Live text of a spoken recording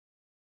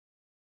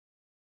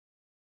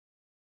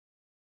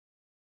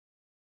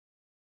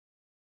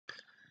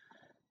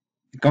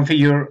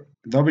Configure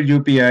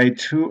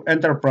WPA2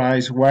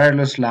 Enterprise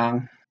Wireless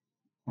LAN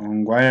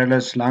on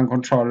Wireless LAN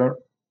Controller.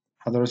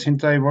 Addressing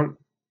table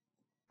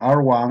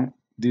R1.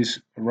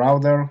 This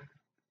router.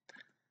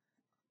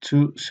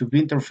 2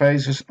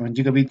 subinterfaces on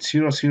gigabit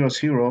 000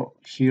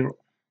 here.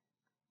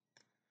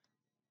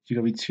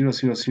 Gigabit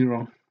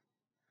 000.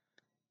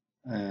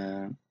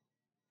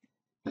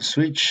 The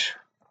switch.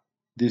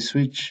 This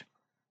switch.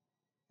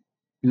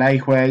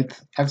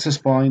 Lightweight access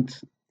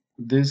point.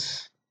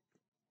 This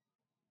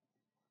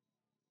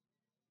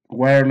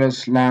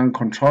wireless LAN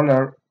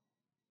controller.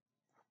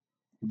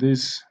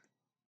 This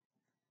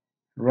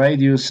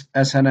radius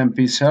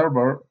SNMP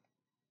server.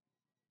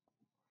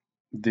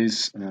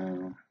 This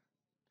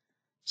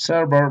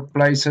server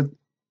placed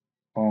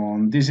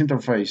on this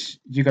interface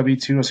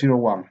gigabit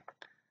 001.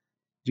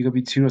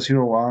 Gigabit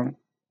 001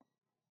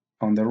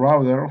 on the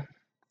router.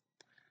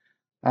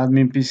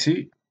 Admin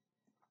PC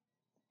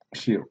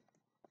here.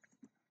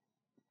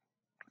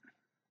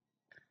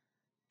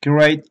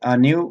 Create a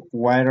new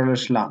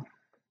wireless LAN.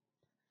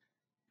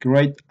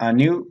 Create a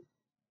new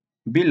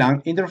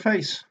WLAN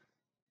interface.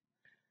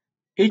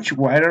 Each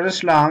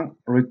wireless LAN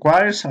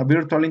requires a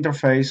virtual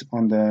interface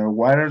on the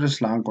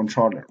wireless LAN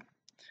controller.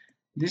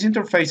 These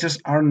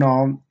interfaces are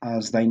known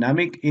as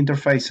dynamic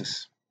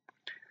interfaces.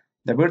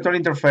 The virtual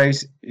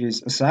interface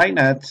is assigned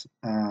a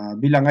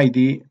WLAN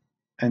ID,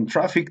 and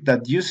traffic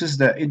that uses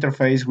the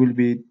interface will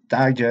be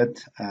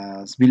tagged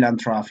as WLAN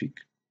traffic.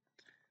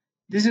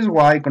 This is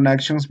why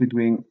connections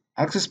between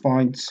access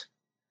points,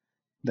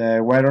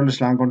 the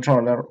wireless LAN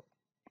controller,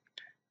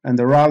 and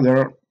the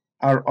router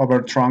are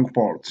over trunk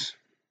ports.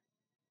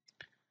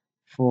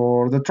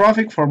 For the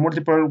traffic for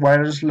multiple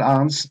wireless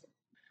LANs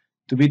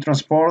to be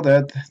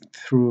transported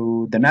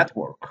through the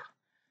network,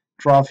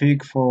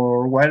 traffic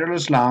for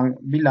wireless LAN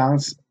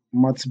VLANs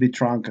must be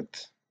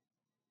trunked.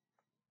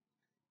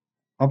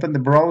 Open the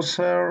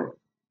browser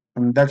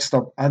and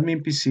desktop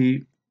admin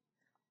PC.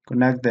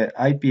 Connect the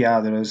IP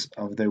address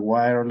of the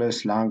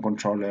wireless LAN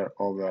controller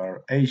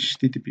over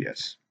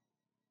HTTPS.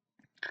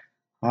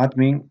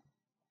 Admin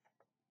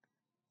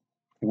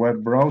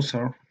web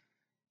browser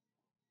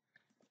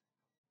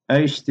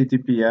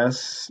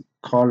https://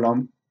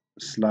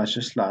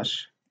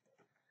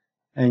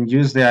 and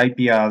use the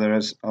IP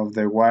address of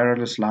the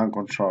wireless LAN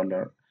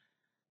controller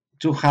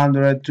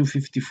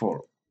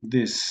 200.254.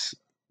 This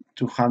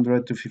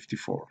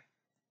 200.254.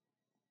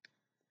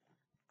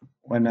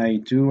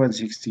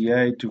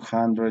 192.168,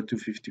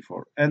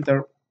 200.254.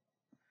 Enter.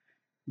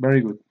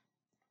 Very good.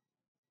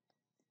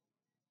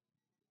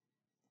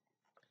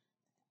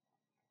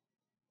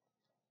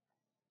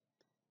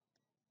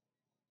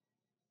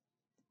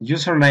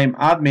 Username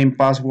admin,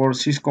 password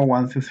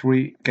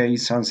Cisco123,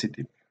 case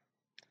sensitive.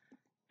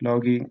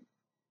 Login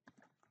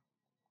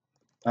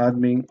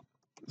admin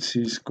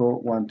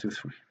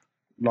Cisco123.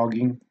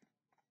 Login.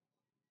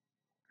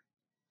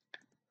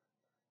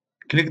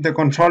 Click the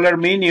controller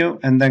menu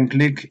and then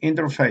click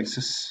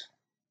interfaces.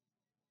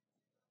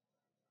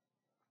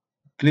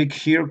 Click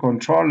here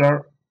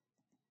controller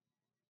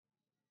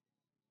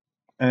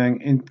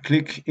and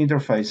click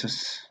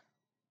interfaces.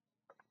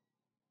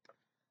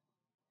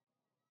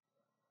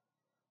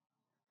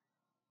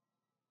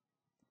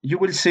 You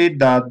will see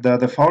that the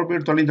default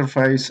virtual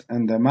interface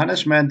and the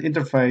management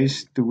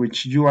interface to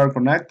which you are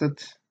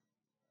connected.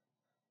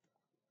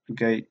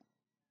 Okay,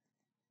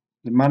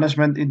 the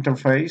management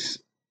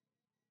interface,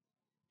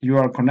 you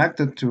are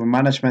connected to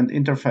management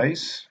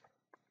interface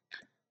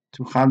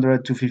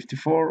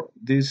 200.254.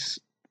 This,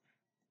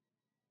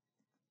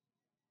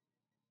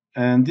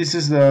 and this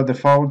is the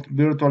default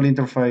virtual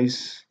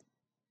interface.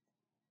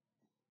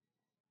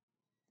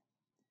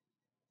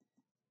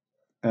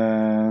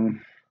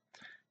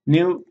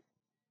 New,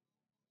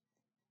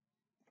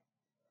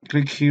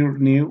 click here,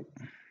 new.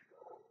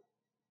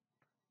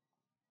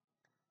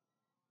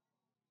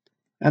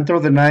 Enter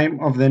the name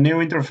of the new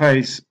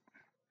interface,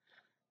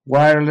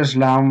 wireless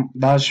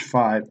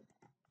LAN-5,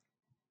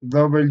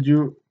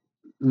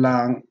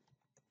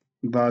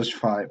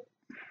 WLAN-5.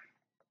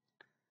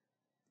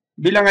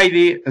 WLAN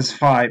ID is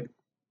 5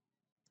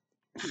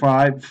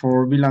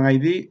 for WLAN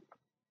ID.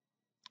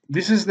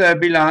 This is the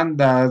WLAN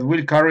that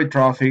will carry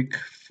traffic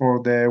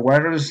for the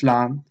wireless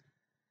LAN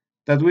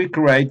that we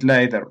create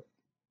later.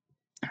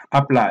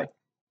 Apply.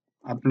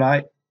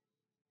 Apply.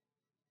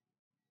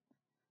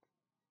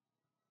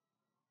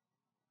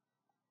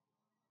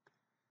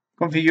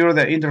 Configure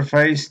the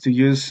interface to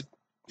use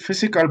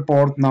physical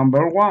port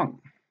number 1.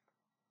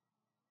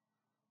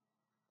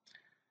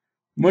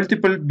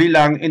 Multiple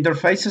WLAN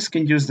interfaces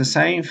can use the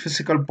same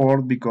physical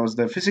port because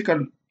the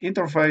physical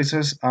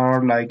interfaces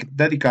are like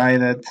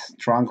dedicated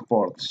trunk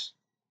ports.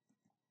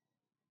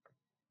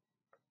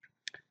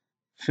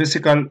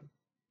 Physical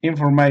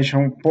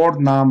information port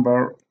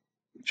number,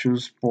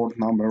 choose port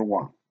number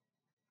 1.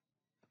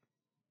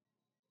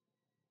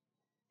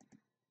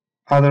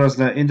 Address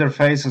the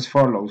interface as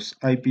follows: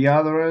 IP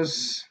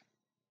address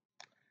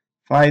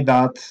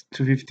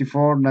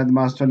 5.254,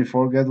 netmask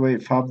 24 gateway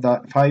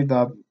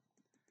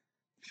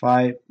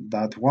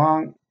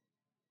 5.5.1,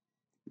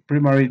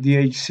 primary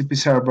DHCP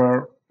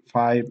server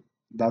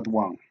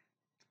 5.1.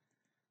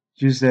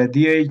 Use the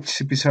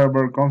DHCP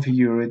server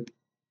configured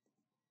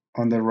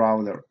on the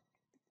router,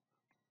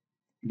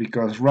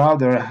 because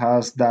router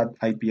has that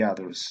IP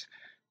address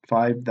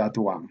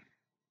 5.1.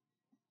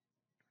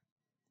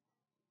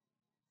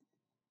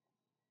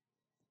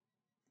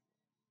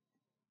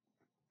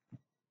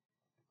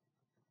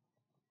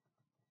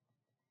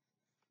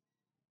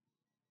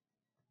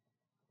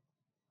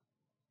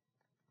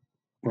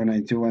 One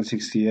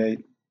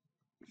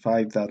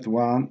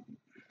 5.1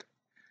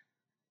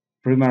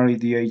 primary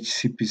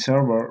DHCP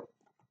server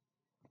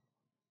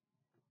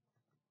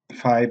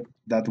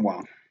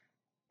 5.1.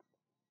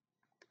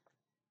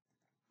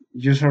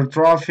 User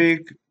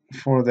traffic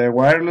for the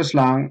wireless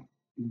LAN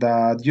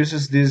that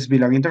uses this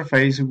VLAN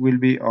interface will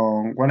be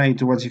on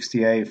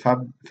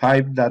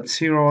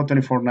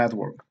 192.168.5.0.24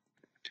 network.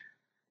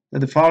 The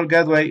default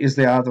gateway is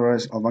the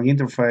address of an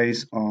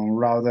interface on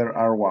router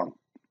R1.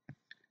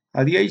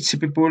 A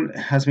DHCP pool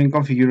has been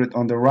configured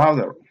on the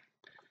router.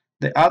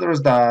 The address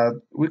that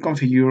we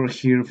configure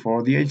here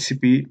for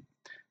DHCP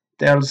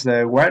tells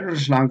the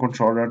wireless LAN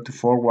controller to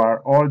forward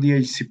all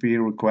DHCP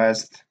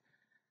requests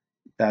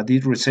that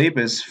it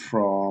receives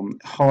from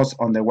hosts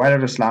on the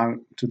wireless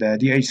LAN to the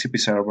DHCP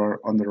server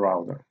on the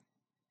router.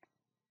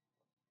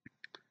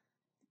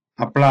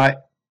 Apply.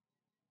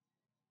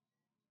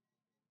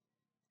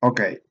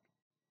 OK.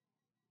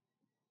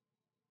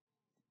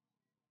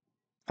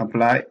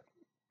 Apply.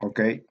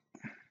 OK.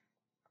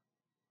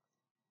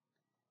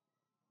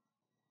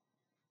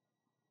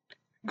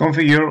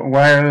 Configure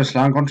wireless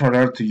LAN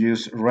controller to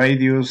use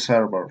radio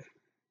server.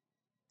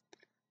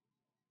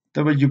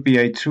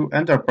 WPA2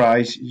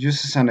 Enterprise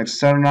uses an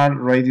external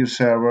radio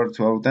server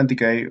to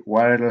authenticate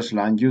wireless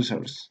LAN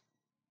users.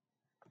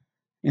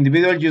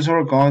 Individual user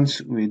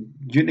accounts with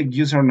unique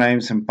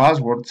usernames and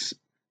passwords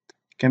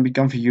can be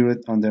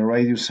configured on the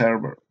radio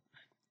server.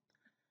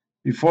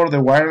 Before the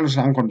wireless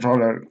LAN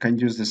controller can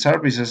use the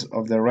services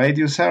of the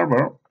radio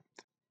server,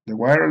 the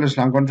wireless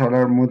LAN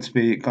controller must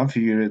be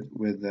configured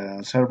with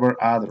the server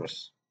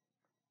address.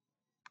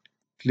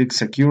 Click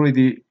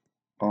Security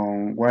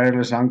on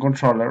wireless LAN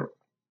controller.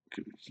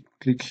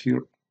 Click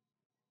here.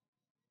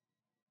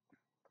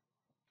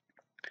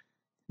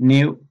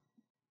 New.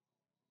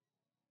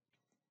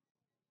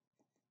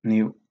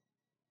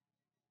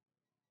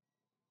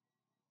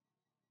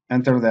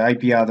 Enter the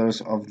IP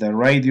address of the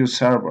radio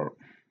server.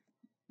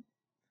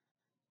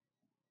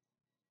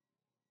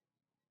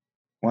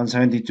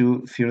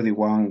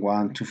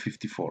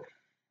 172.31.1.254.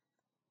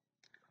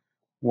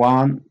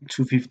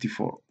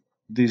 1.254.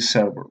 This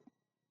server.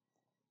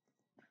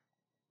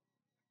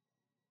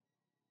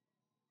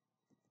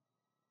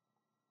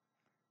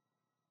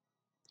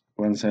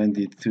 One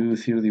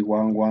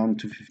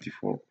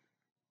 172.31.1.254.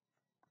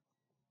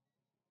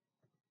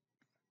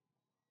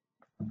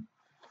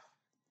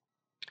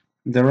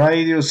 The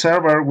radio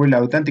server will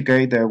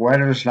authenticate the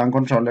wireless LAN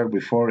controller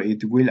before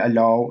it will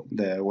allow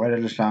the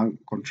wireless LAN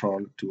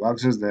control to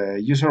access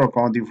the user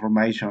account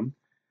information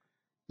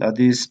that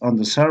is on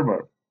the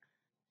server.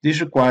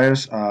 This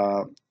requires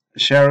a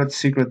shared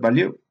secret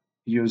value.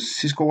 Use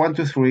Cisco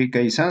 123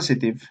 case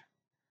sensitive,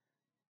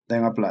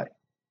 then apply.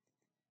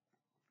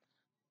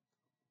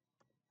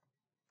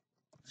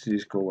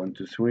 Cisco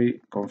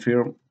 123,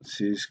 confirm,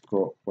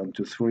 Cisco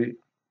 123,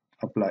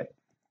 apply.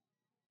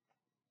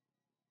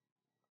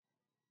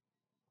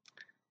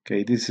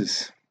 Okay, this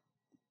is.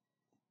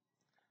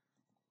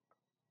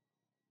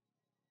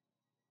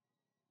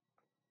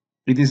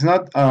 It is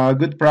not a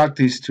good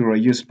practice to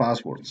reuse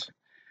passwords.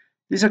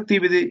 This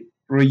activity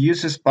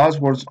reuses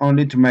passwords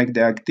only to make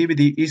the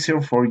activity easier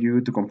for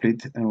you to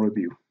complete and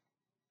review.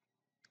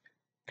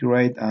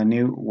 Create a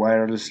new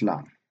wireless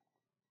LAN.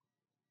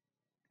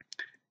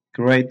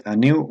 Create a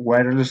new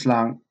wireless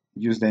LAN.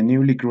 Use the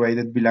newly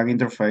created VLAN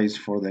interface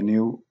for the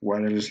new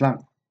wireless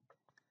LAN.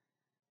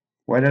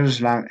 Wireless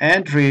LAN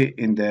entry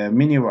in the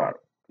menu bar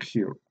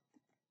here.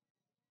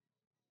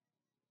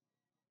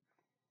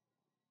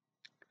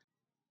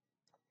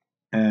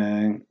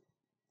 And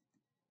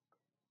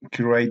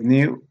create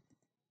new,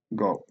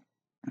 go.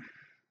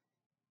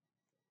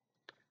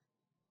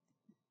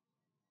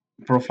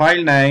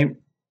 Profile name,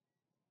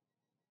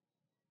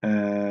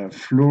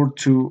 floor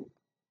 2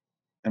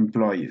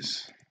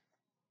 employees.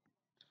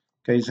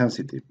 Case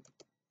sensitive.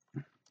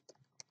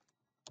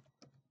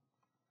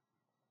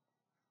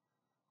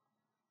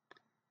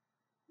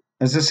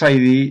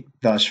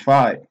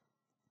 SSID-5.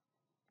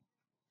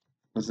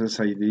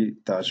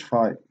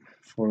 SSID-5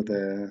 for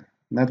the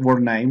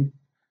network name.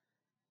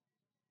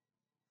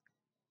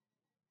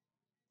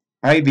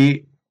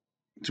 ID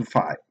to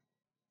 5.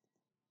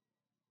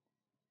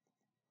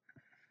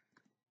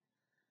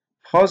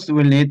 Host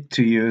will need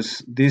to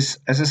use this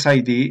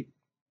SSID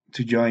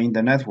to join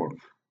the network.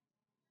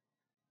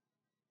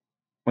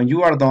 When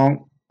you are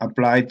done,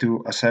 apply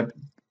to accept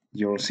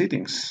your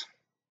settings.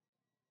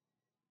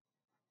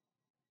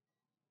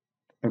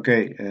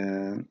 Okay,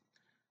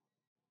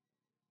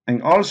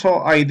 and also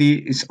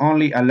ID is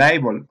only a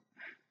label.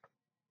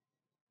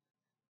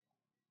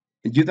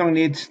 You don't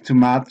need to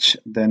match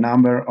the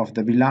number of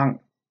the VLAN,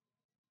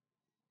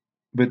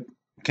 but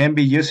can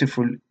be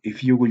useful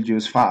if you will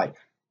use 5.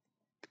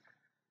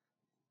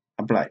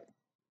 Apply.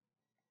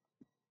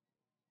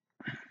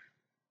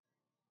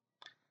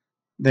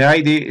 The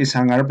ID is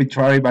an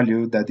arbitrary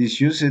value that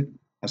is used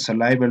as a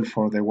label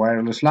for the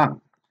wireless LAN.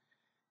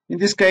 In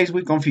this case,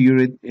 we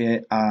configure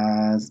it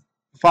as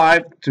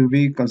 5 to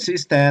be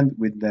consistent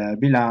with the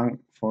VLAN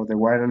for the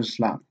wireless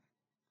LAN.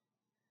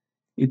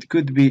 It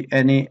could be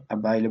any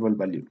available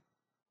value.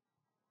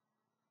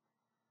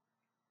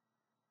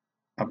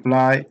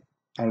 Apply,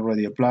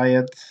 already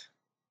applied.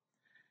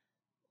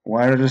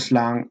 Wireless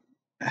LAN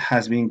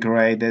has been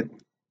created.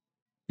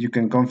 You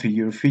can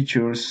configure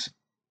features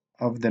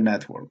of the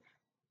network.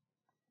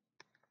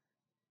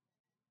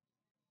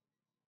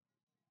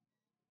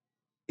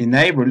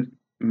 Enable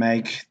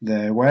make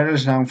the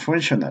wireless LAN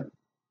functional.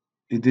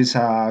 It is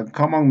a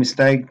common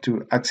mistake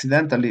to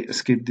accidentally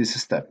skip this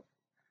step.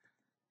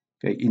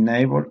 Okay,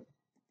 enable,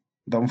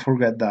 don't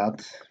forget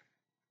that.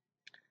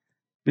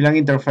 VLAN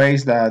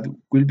interface that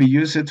will be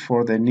used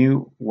for the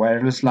new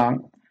wireless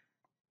LAN.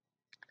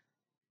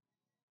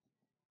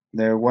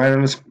 The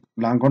wireless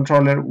LAN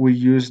controller will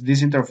use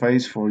this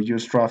interface for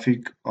use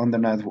traffic on the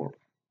network.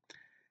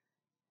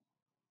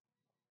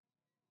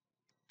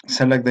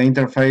 Select the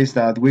interface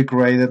that we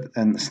created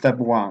in step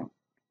 1.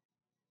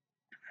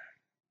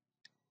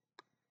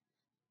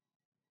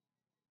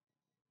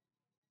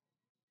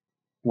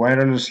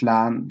 Wireless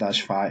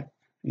LAN-5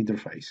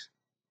 interface.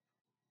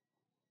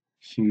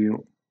 Here,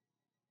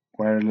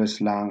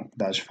 wireless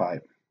LAN-5.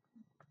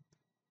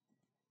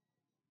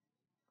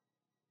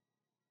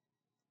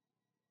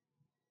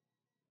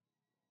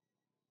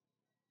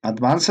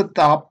 Advanced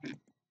tab,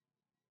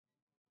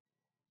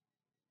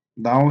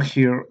 down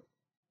here,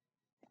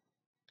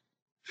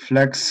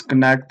 Flex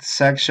Connect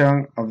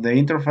section of the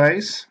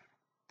interface.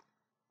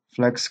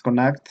 Flex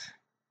Connect.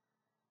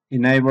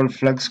 Enable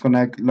Flex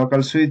Connect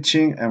local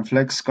switching and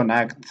Flex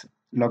Connect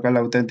local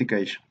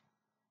authentication.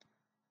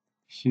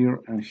 Here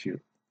and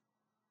here.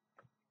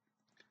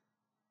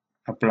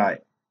 Apply.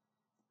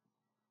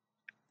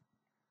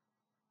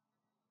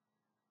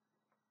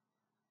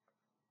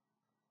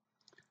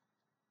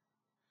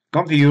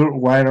 Configure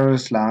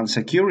wireless LAN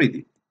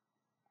security.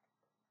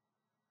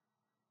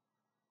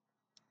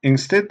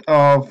 Instead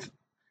of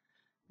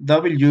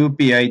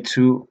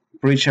WPA2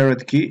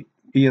 pre-shared key,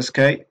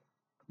 PSK,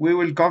 we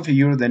will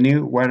configure the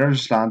new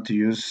wireless LAN to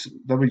use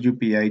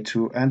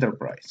WPA2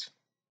 Enterprise.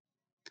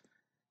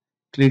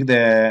 Click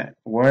the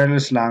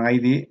wireless LAN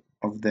ID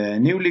of the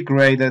newly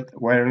created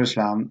wireless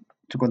LAN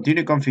to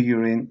continue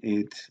configuring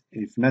it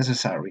if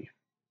necessary.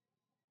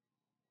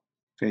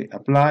 Okay,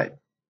 apply.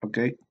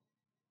 Okay.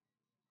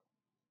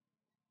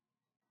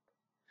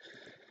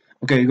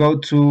 Okay, go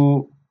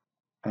to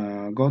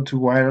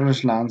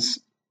wireless LANs.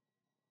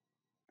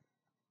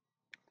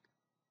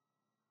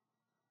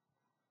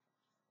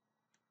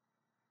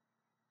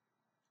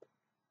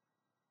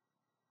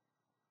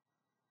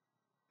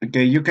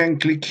 Okay, you can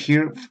click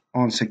here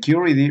on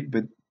security,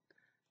 but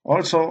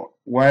also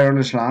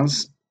wireless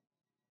LANs.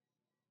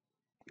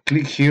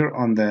 Click here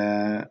on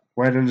the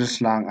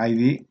wireless LAN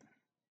ID.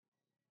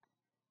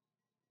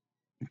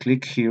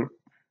 Click here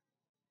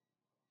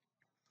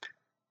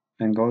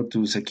and go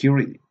to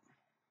security.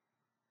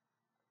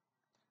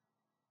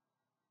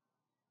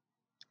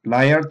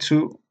 Layer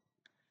 2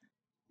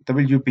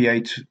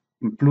 WPA2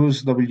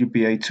 plus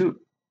WPA2.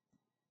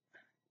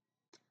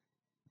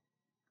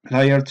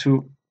 Layer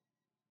 2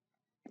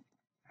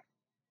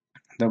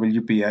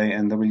 WPA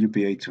and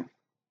WPA2.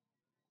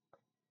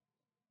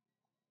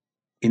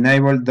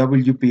 Enable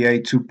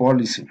WPA2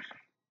 policy.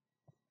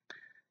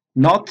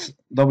 Not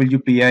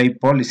WPA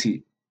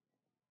policy.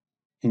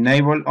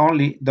 Enable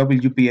only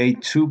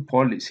WPA2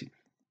 policy.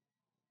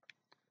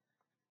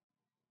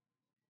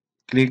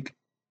 Click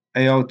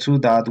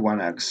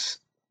AO2.1x.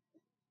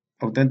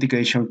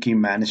 Authentication key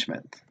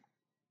management.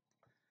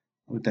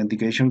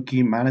 Authentication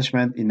key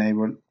management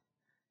enable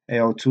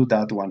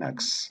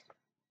AO2.1x.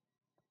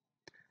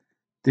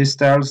 This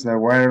tells the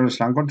wireless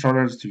LAN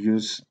controllers to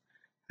use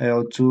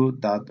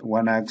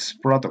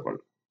AO2.1x protocol.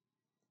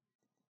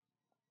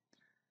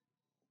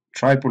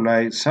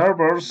 AAA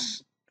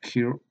servers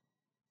here.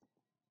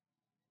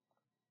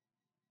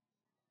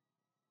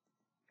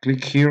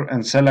 Click here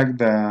and select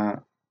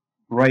the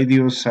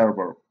radio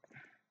server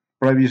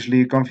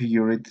previously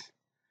configured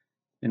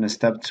in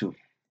step 2.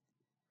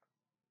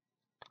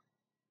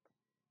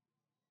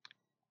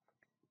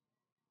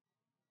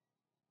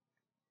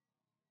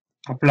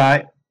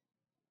 Apply.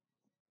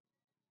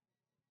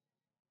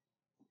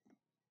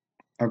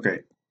 Okay.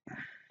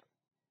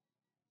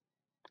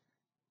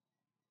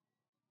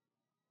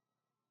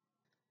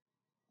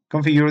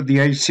 Configure the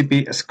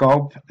DHCP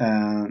scope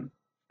and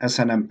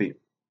SNMP.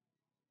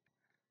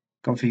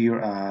 Configure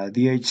a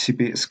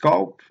DHCP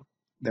scope.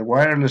 The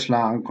wireless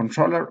LAN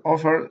controller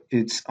offers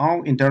its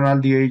own internal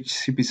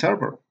DHCP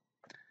server.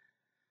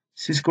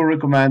 Cisco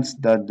recommends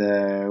that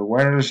the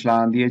wireless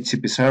LAN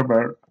DHCP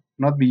server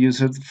not be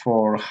used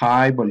for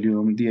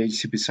high-volume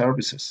DHCP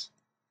services.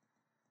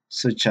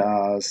 such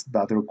as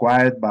that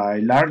required by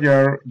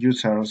larger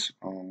users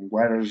on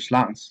wireless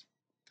LANs.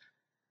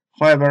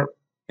 However,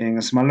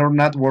 in smaller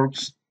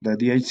networks, the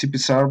DHCP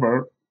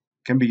server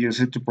can be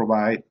used to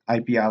provide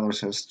IP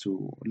addresses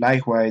to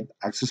lightweight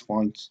access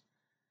points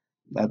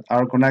that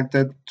are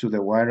connected to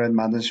the wired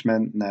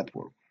management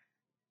network.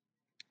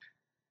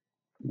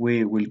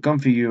 We will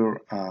configure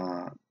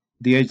the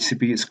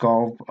DHCP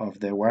scope of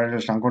the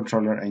wireless LAN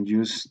controller and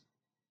use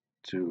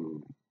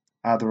to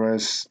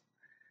address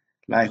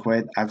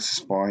lightweight access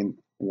point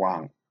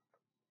 1.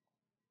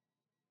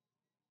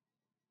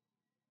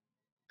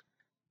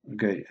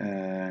 Okay,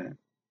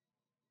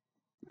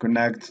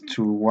 connect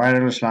to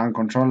wireless LAN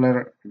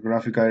controller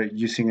graphical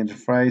using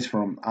interface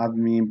from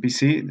admin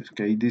PC.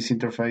 Okay, this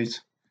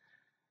interface.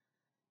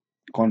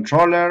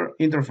 Controller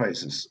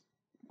interfaces.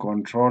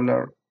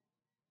 Controller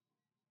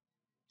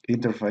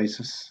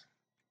interfaces.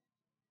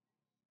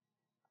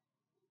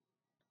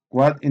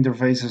 What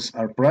interfaces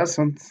are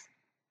present?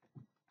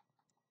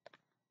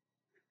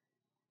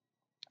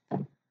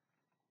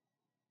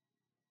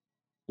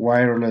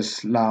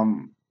 Wireless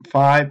LAN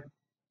 5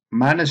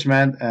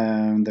 management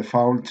and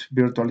default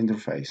virtual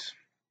interface.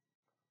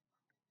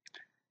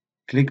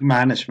 Click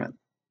management.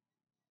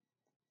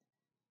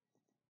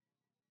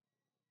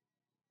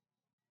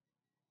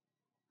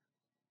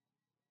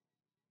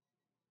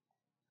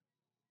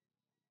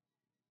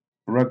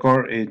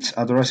 Record its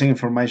addressing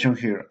information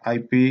here.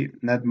 IP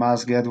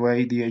netmask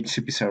gateway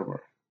DHCP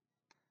server.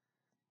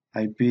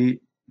 IP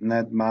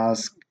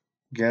netmask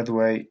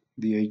gateway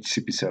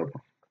DHCP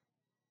server.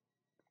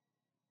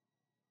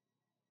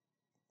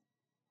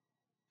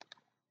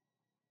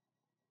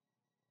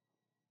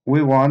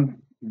 We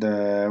want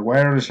the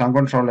wireless LAN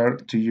controller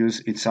to use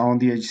its own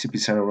DHCP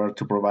server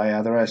to provide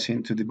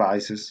addressing to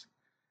devices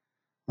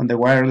on the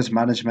wireless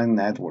management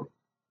network,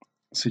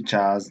 such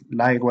as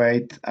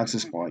lightweight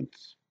access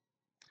points.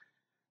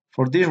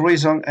 For this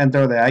reason,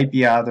 enter the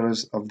IP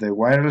address of the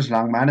wireless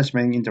LAN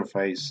management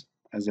interface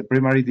as the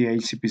primary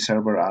DHCP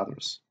server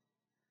address.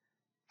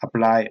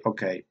 Apply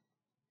OK.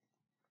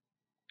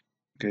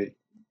 Okay.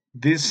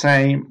 This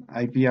same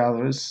IP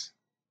address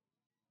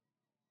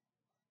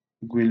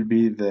will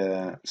be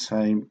the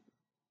same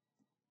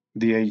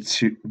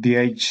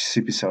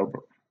DHCP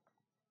server.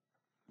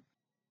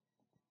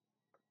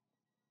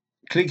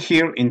 Click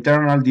here,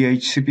 internal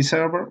DHCP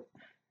server,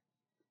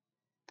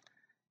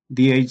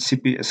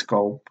 DHCP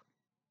scope,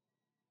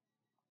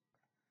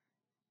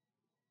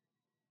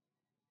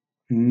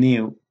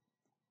 new.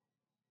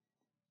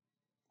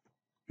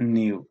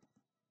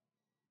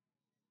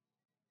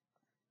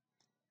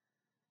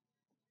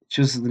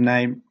 Choose the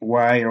name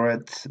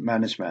wired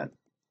management.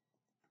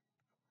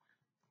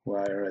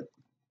 Wired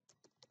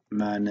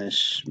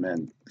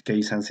management,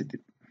 case sensitive.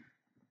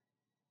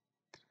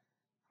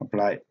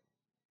 Apply.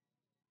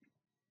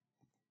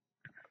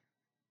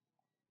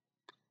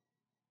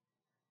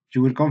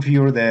 You will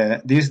configure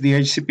this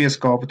DHCP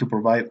scope to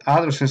provide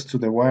addresses to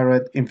the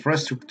wired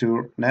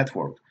infrastructure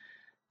network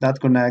that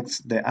connects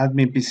the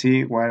admin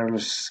PC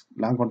wireless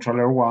LAN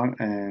controller 1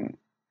 and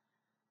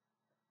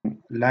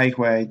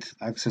lightweight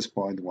access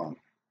point 1.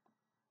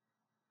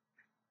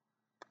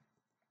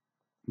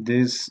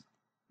 This,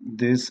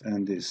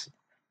 and this.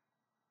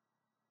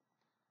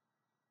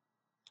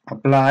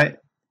 Apply.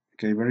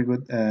 Okay, very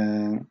good.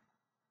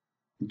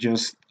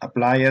 Just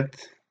apply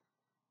it.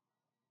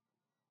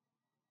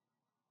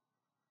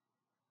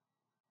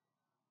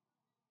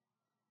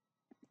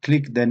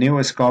 Click the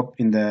new scope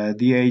in the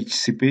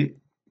DHCP.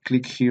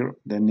 Click here,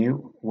 the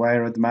new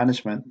wired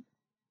management.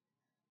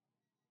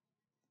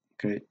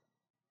 Okay.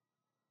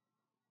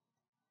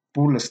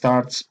 Pool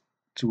starts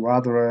to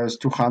address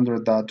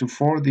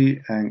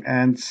 200.240 and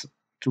ends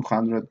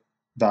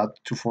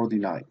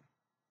 200.249.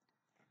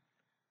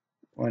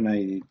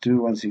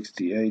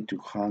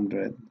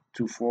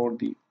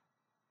 192.168.200.240.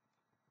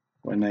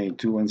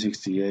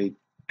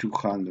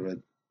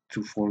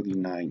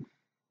 192.168.200.249.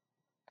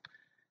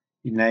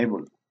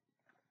 Enable.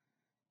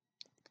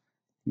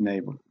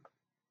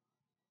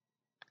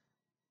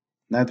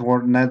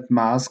 Network net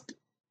mask.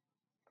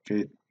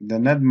 Okay, the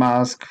net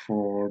mask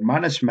for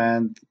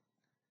management.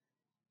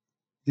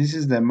 This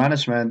is the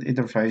management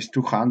interface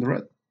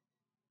 200.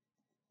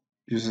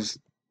 Uses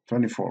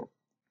 24.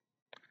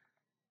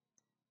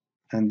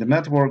 And the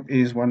network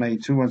is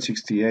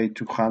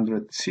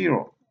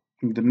 192.168.200.0.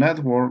 The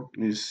network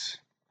is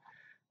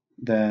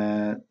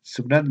the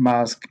subnet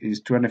mask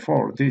is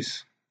 24.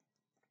 This.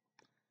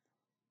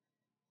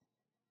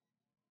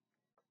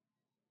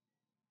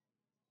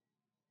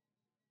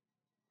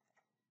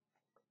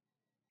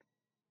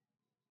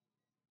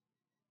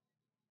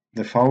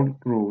 Default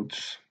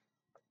routes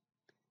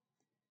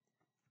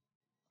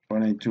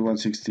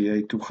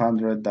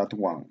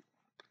 192.168.200.1.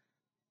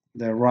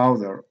 The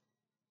router,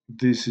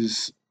 this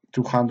is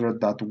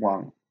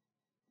 200.1.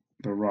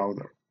 The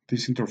router,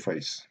 this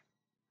interface,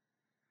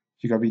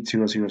 gigabit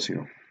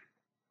 000.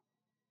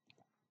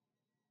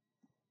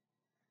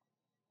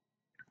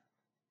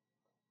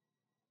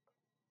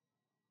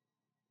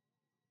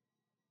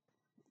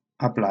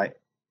 Apply.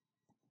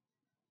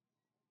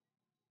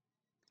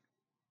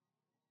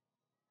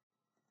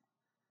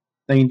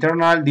 The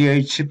internal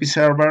DHCP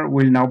server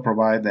will now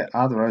provide the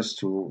address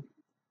to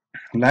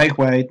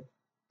lightweight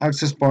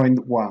access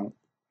point 1.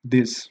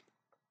 This.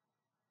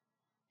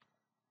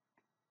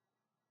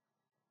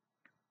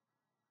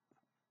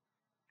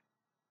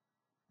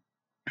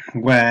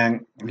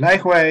 When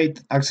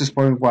lightweight access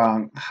point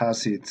 1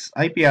 has its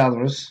IP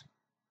address,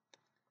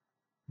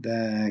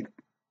 the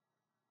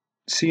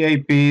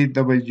CAP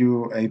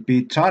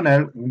WAP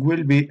tunnel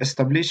will be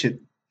established,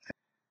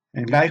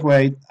 and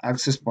lightweight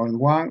access point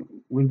 1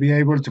 will be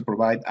able to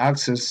provide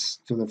access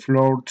to the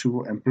floor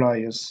 2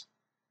 employees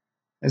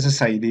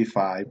SSID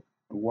 5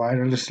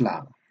 wireless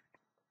LAN.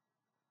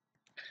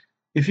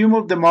 If you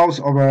move the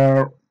mouse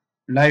over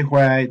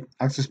lightweight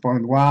access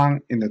point 1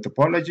 in the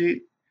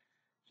topology,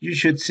 you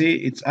should see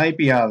its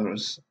IP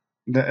address,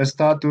 the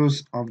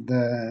status of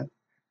the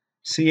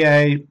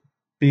CAPWAP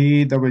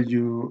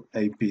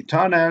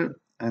tunnel,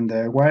 and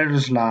the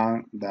wireless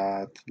LAN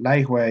that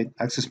lightweight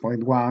access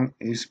point 1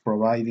 is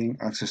providing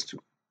access to.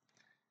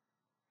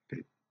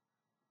 Okay.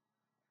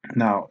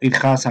 Now, it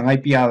has an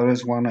IP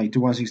address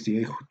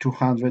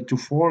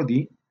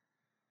 192.168.200.240,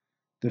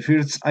 the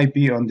first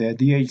IP on the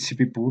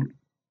DHCP pool,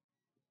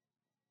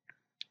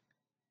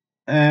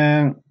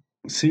 and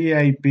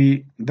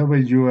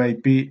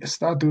CAPWAP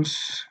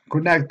status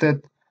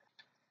connected,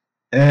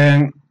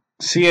 and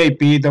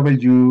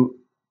CAPWAP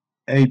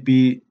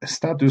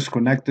status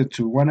connected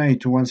to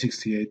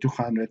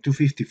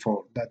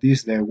 192.168.200.254, that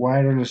is the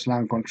wireless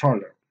LAN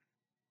controller.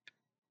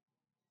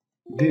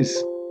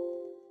 This,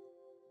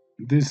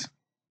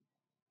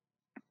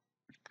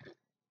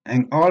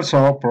 and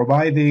also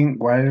providing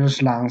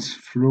wireless LANs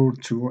floor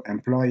to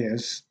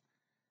employees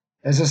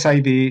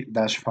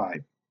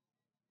SSID-5.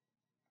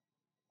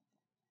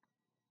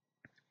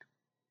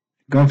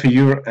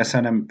 Configure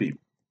SNMP.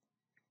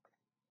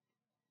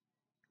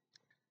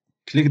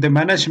 Click the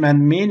Management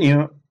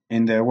menu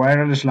in the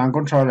Wireless LAN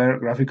Controller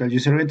graphical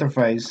user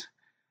interface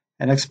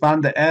and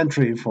expand the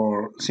entry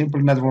for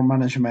Simple Network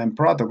Management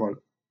Protocol.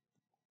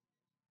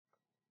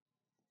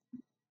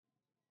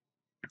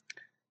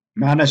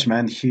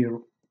 Management here,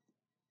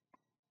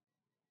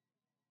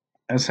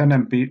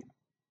 SNMP,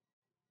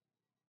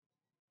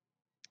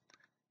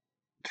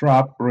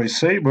 Trap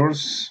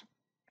Receivers,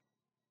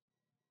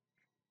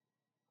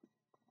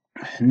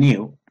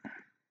 New,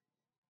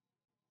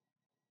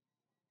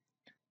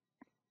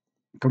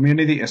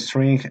 Community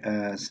string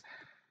as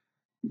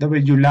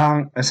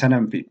WLAN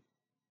SNMP,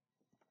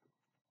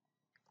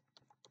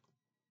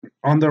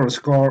 _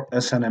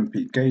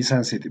 SNMP, case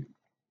sensitive.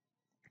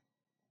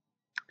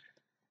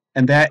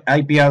 And the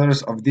IP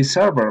address of this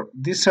server.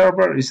 This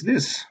server is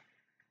this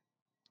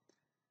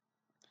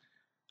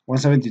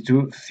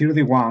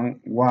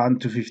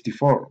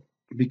 172.31.1.254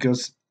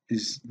 because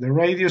it's the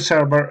radio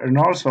server and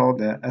also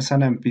the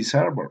SNMP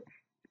server.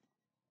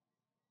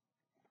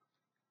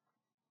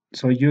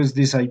 So use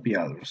this IP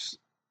address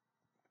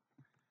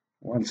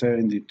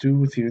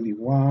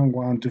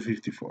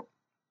 172.31.1.254.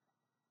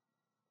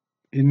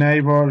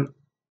 Enable,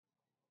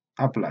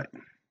 apply.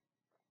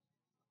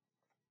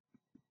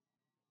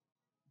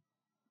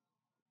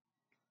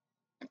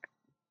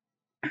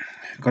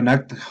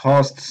 Connect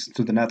hosts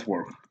to the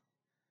network.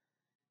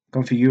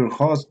 Configure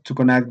host to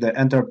connect the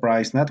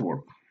enterprise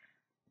network.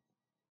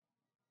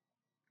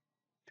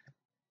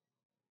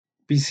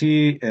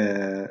 PC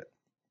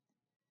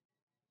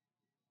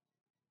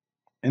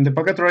in the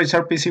Packet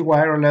Tracer PC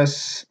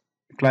wireless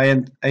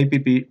client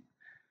APP,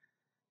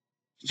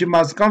 you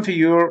must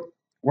configure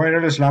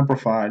wireless LAN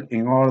profile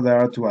in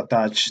order to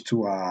attach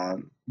to a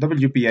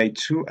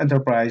WPA2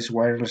 enterprise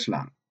wireless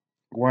LAN.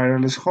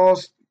 Wireless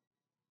host,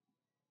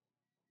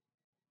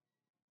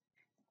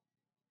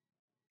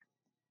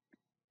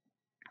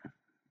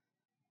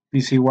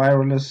 PC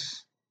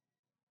wireless,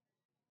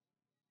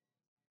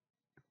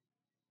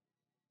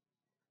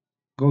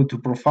 go to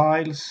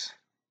profiles,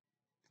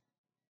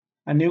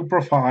 a new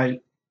profile,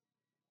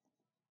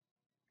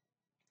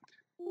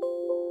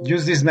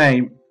 use this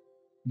name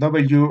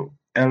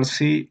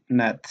WLC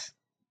net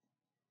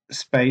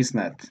space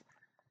net,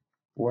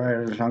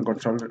 wireless LAN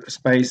controller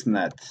space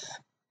net.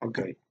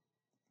 Okay.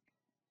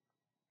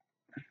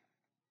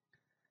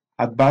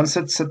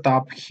 Advanced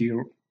setup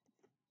here.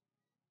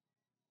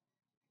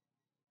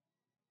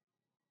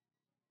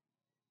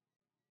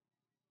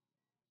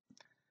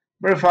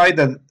 Verify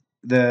that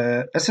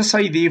the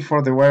SSID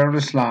for the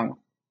wireless LAN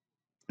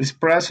is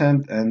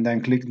present and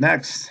then click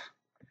Next.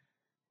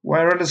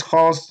 Wireless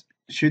host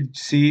should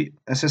see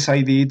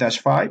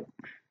SSID-5.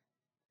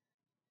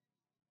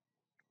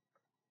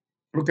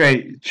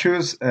 Okay,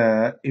 choose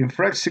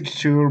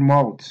infrastructure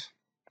mode.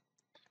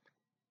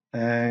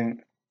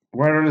 And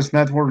wireless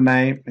network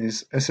name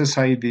is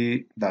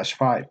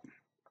SSID-5.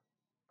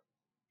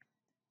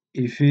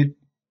 If it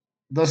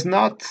does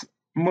not,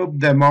 move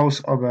the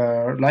mouse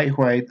over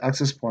lightweight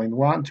access point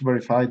 1 to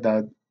verify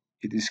that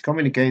it is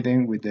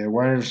communicating with the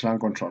wireless LAN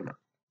controller.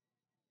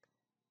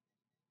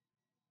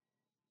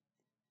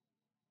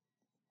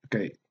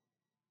 Okay,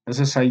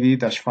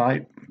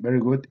 SSID-5,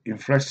 very good.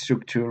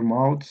 Infrastructure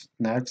mode,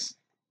 next.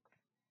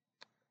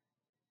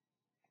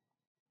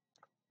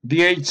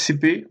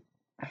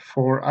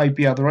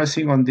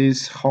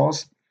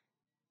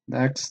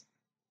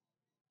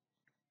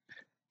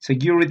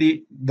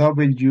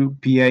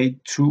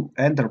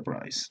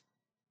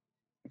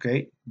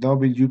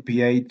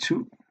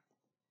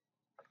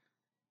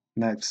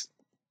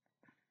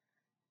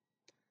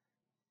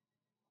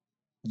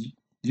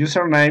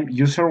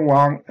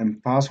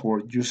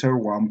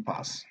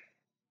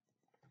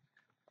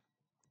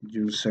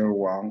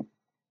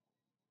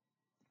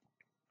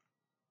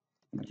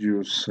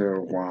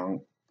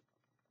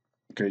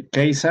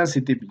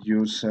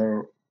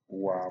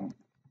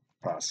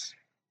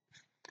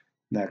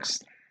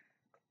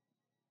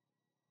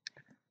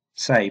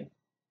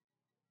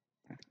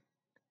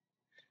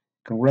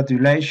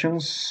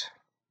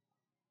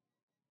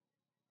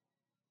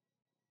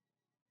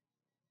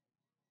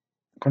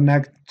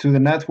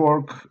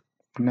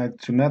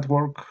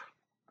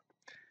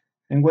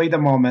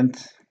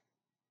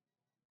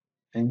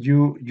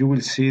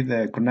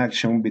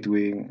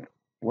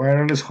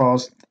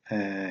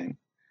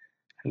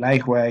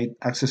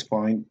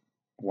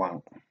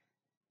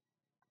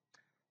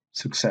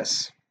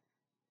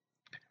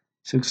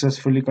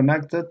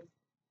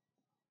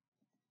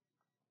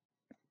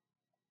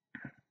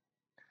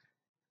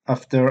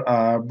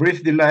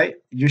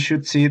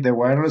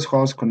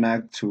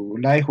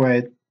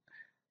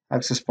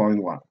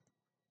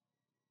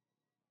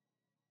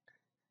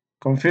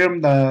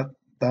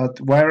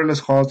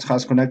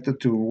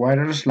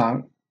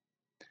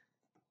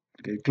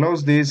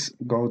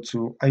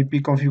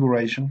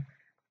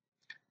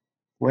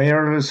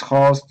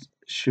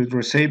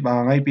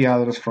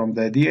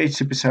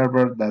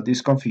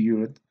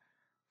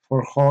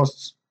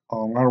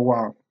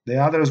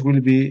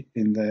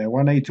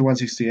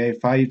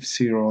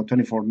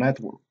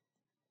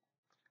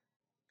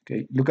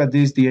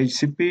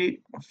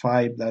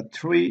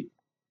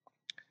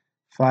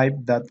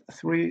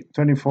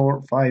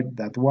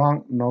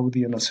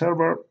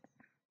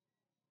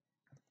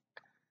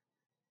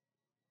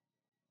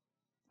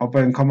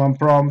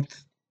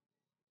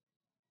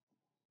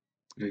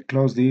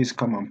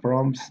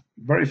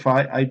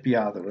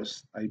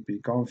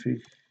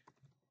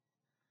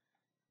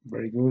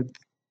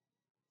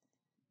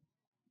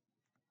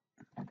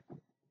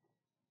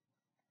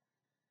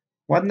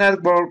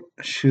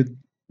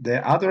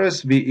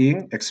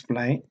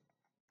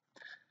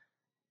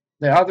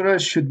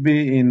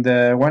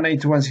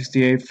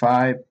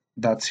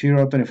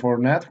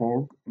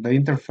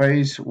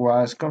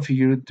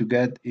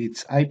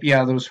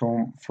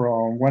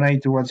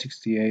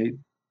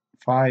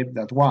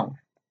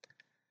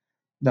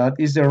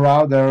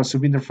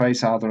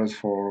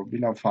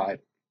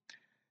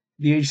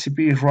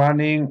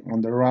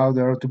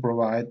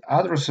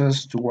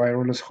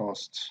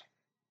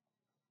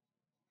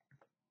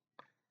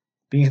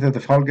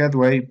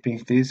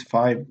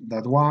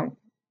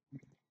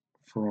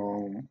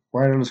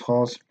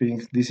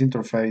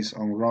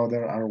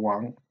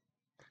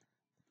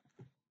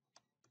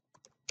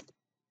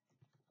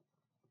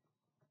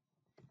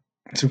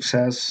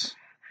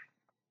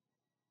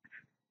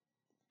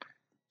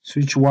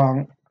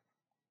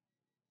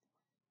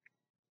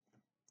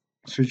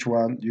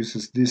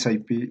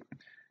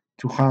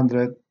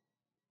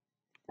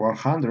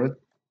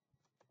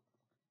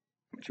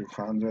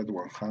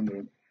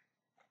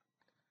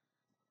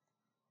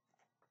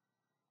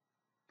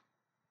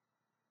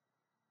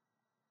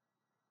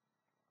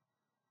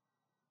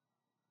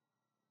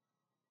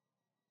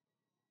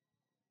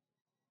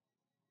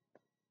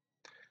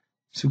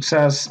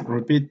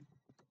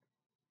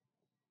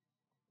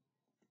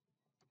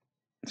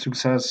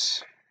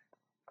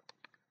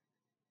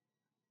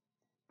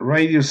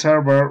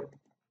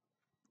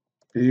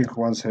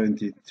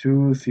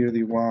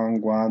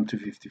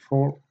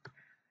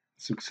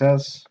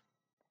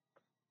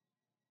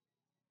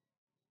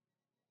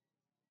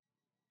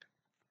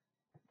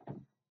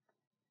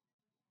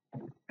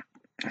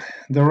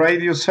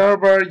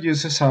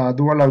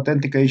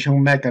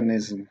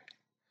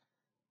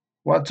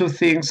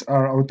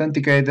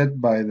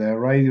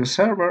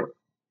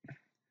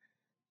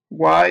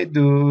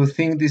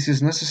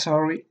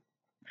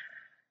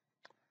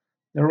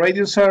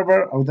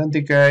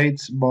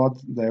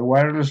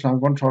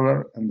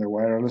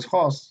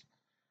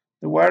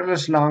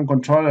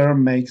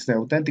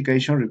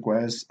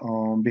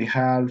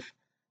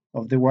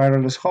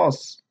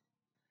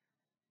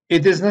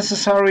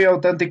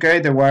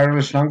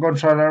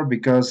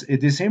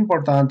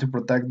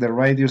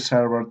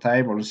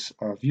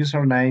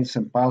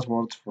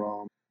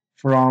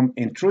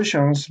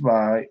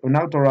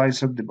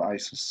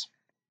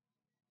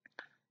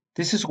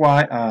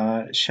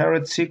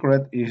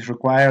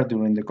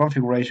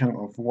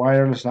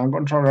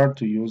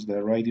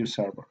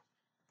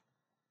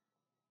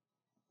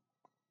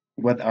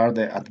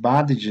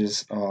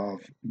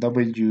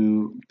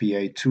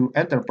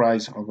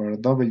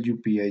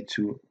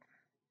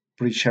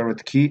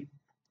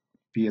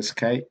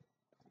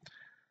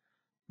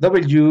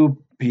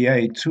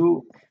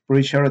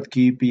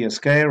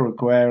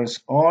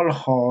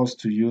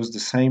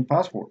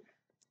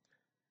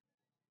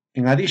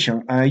 In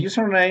addition, a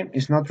username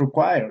is not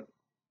required.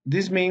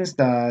 This means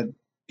that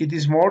it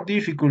is more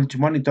difficult to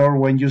monitor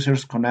when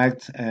users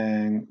connect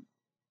and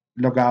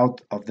log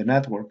out of the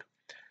network.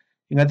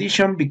 In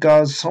addition,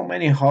 because so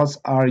many hosts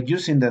are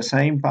using the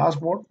same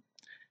password,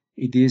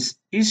 it is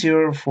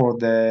easier for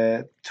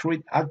the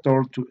threat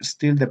actor to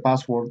steal the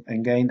password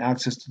and gain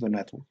access to the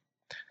network.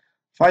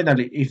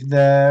 Finally, if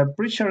the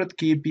pre-shared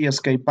key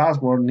PSK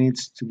password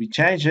needs to be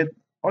changed,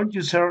 all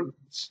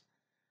users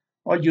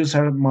all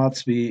users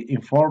must be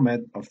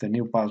informed of the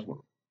new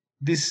password.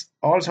 This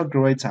also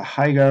creates a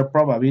higher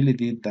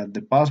probability that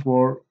the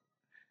password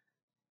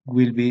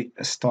will be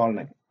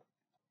stolen.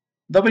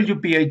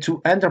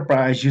 WPA2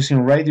 Enterprise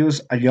using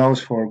Radius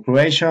allows for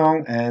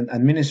creation and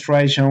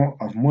administration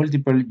of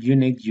multiple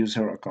unique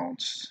user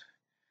accounts.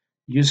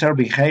 User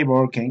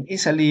behavior can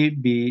easily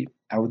be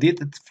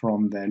audited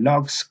from the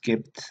logs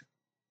kept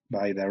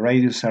by the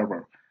Radius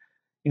server.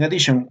 In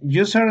addition,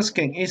 users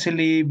can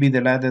easily be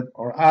deleted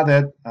or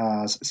added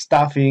as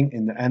staffing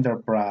in the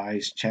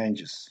enterprise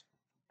changes.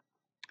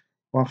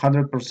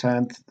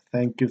 100%.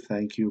 Thank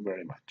you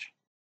very much.